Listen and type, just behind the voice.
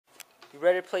You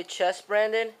ready to play chess,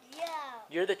 Brandon? Yeah.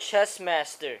 You're the chess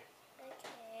master.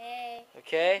 Okay.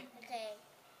 Okay? Okay.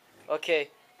 Okay.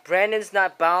 Brandon's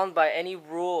not bound by any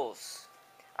rules.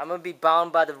 I'm gonna be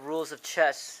bound by the rules of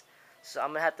chess. So I'm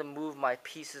gonna have to move my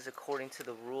pieces according to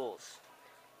the rules.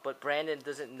 But Brandon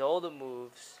doesn't know the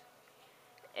moves,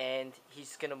 and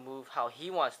he's gonna move how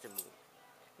he wants to move.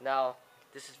 Now,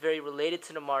 this is very related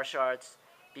to the martial arts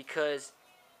because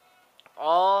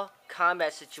all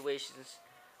combat situations,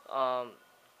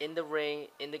 in the ring,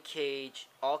 in the cage,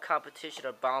 all competition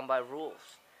are bound by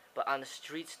rules. But on the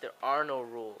streets, there are no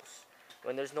rules.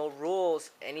 When there's no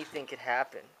rules, anything could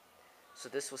happen. So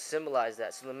this will symbolize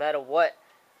that. So no matter what,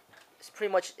 it's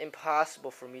pretty much impossible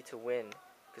for me to win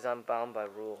because I'm bound by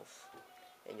rules.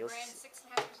 And you'll Brandon's see.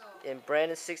 6.5 years old. And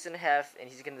Brandon's 6.5, and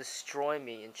he's gonna destroy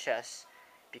me in chess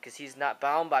because he's not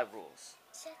bound by rules.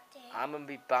 I'm gonna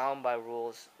be bound by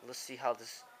rules. Let's see how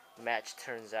this match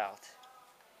turns out.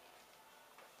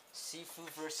 Sifu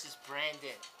versus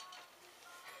Brandon.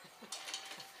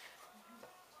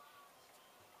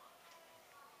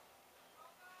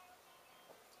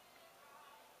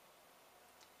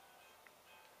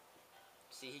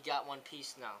 See, he got one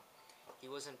piece now. He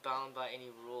wasn't bound by any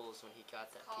rules when he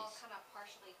got that Called piece. kind of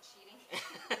partially cheating.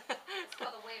 It's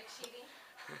called a way of cheating.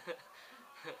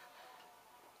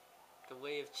 The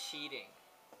way of cheating.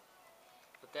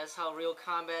 But that's how real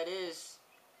combat is.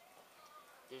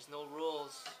 There's no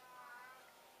rules.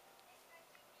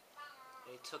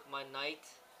 They took my knight.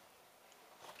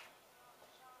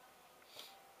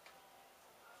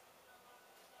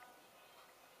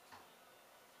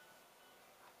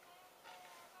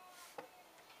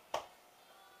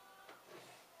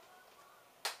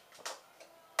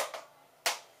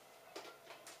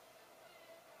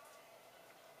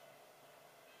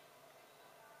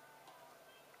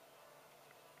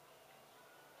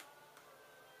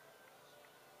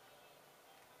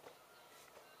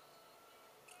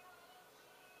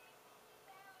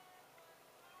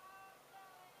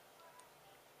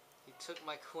 He took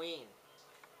my queen.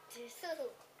 Better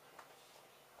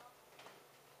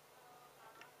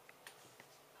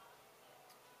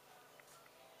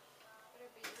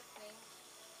be your queen.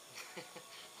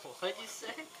 What'd you say?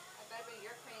 I better be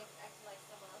your queen acting like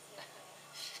someone else's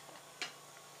queen.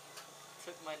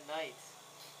 Took my knight.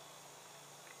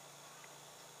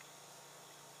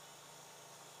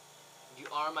 You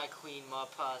are my queen, ma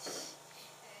pass. Okay.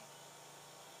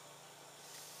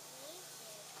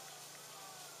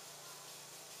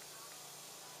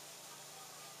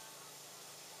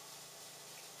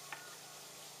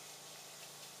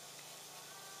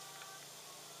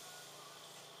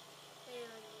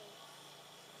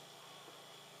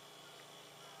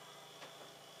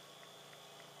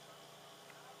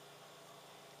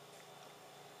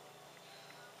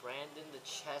 Brandon the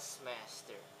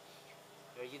Chessmaster.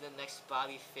 Are you the next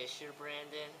Bobby Fischer,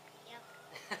 Brandon? Yep.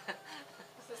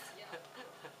 Yeah.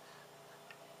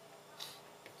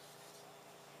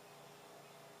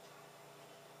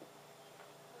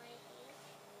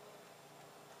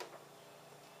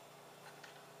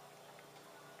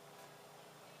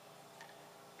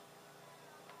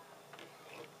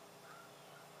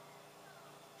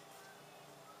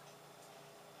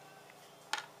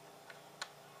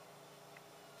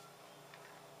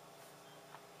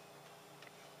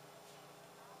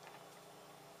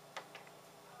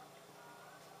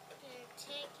 They're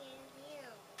taking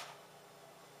him.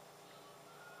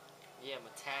 Yeah, I'm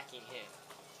attacking him.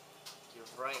 You're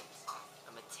right.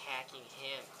 I'm attacking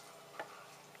him.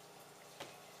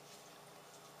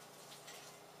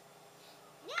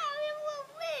 Now we will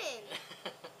win.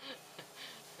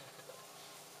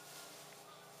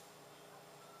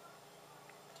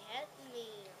 Get me.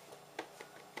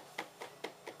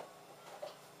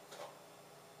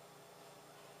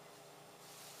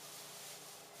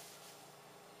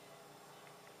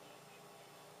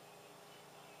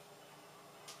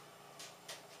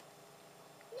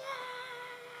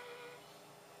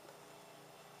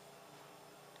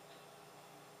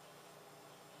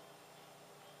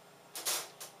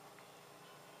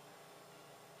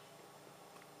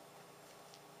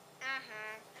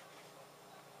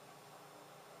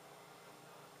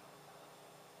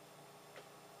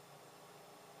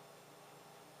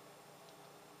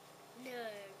 No,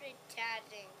 they're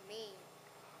charging me.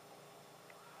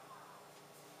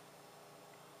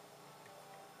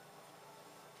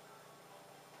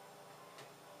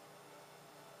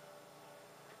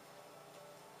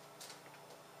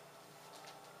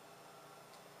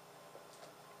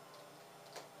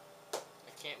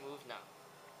 I can't move now.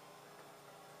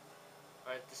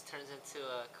 Alright, this turns into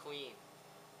a queen.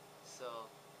 So,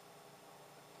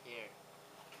 here.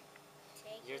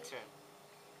 Take Your it. turn.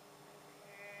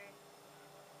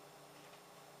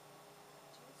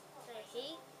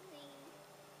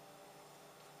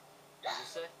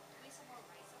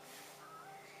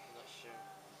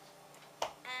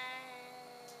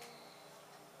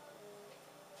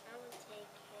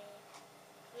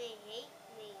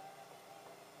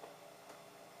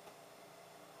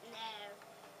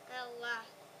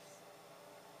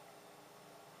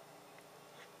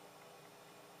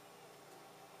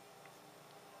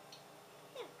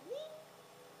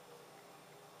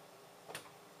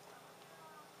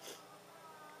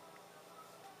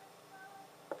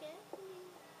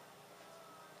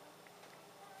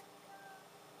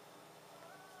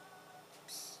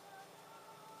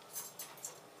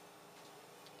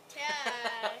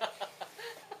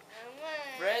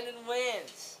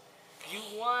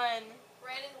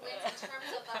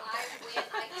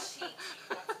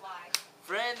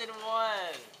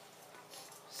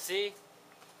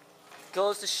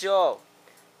 goes to show,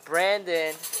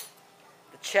 Brandon,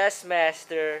 the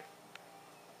Chessmaster,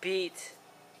 beat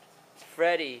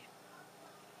Freddie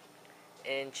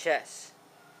in chess.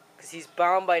 Because he's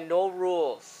bound by no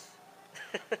rules.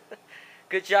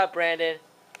 Good job, Brandon.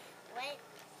 Wait.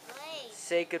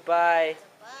 Say goodbye.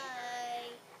 Bye.